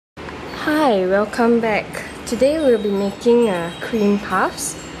Hi, welcome back. Today we'll be making cream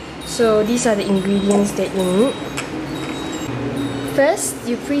puffs. So these are the ingredients that you need. First,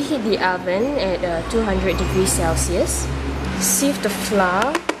 you preheat the oven at 200 degrees Celsius. Sieve the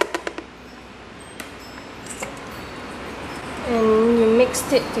flour. And you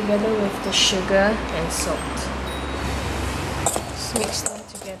mixed it together with the sugar and salt. Just mix them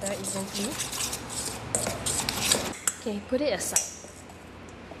together evenly. Okay, put it aside.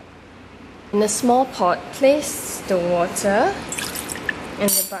 In a small pot, place the water and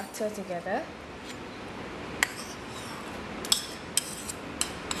the butter together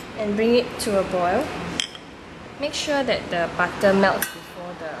and bring it to a boil. Make sure that the butter melts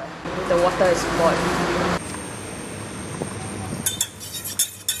before the water is boiled.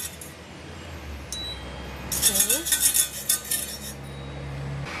 Okay.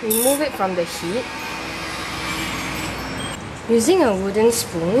 Remove it from the heat. Using a wooden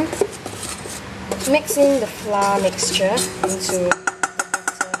spoon, mix in the flour mixture into the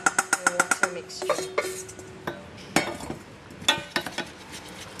butter and water mixture.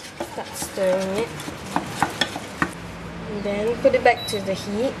 Start stirring it. And then put it back to the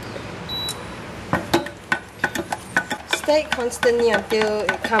heat. Stir it constantly until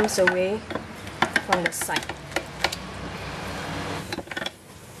it comes away from the side.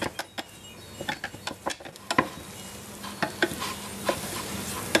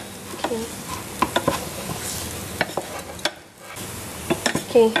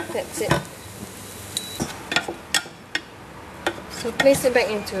 Okay, that's it. So place it back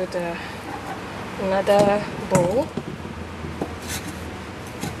into another bowl.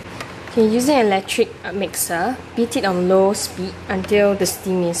 Okay, using an electric mixer, beat it on low speed until the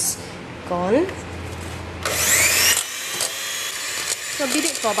steam is gone. So beat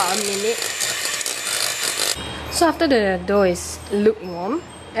it for about a minute. So after the dough is lukewarm,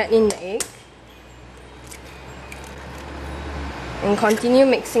 add in the egg. And continue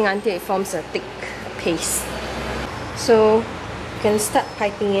mixing until it forms a thick paste. So you can start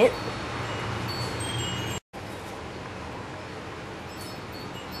piping it.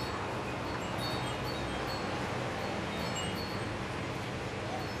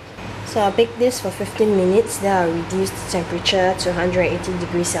 So I'll bake this for 15 minutes, then I'll reduce the temperature to 180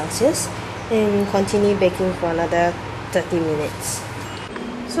 degrees Celsius and continue baking for another 30 minutes.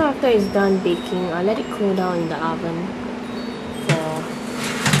 So after it's done baking, I'll let it cool down in the oven for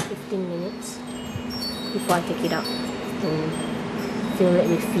 15 minutes before I take it out and fill it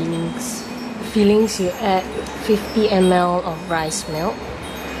with fillings. Fillings, you add 50 ml of rice milk,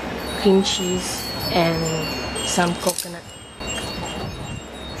 cream cheese and some coconut.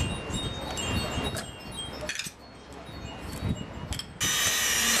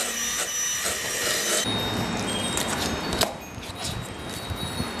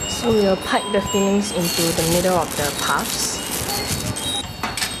 So we'll pipe the fillings into the middle of the puffs.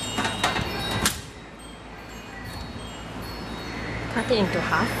 Cut it into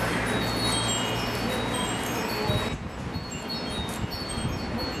half.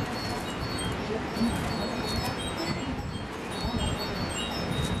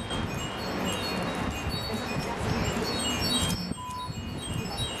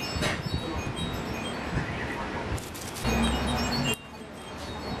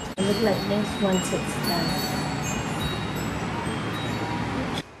 Look like this once it's done.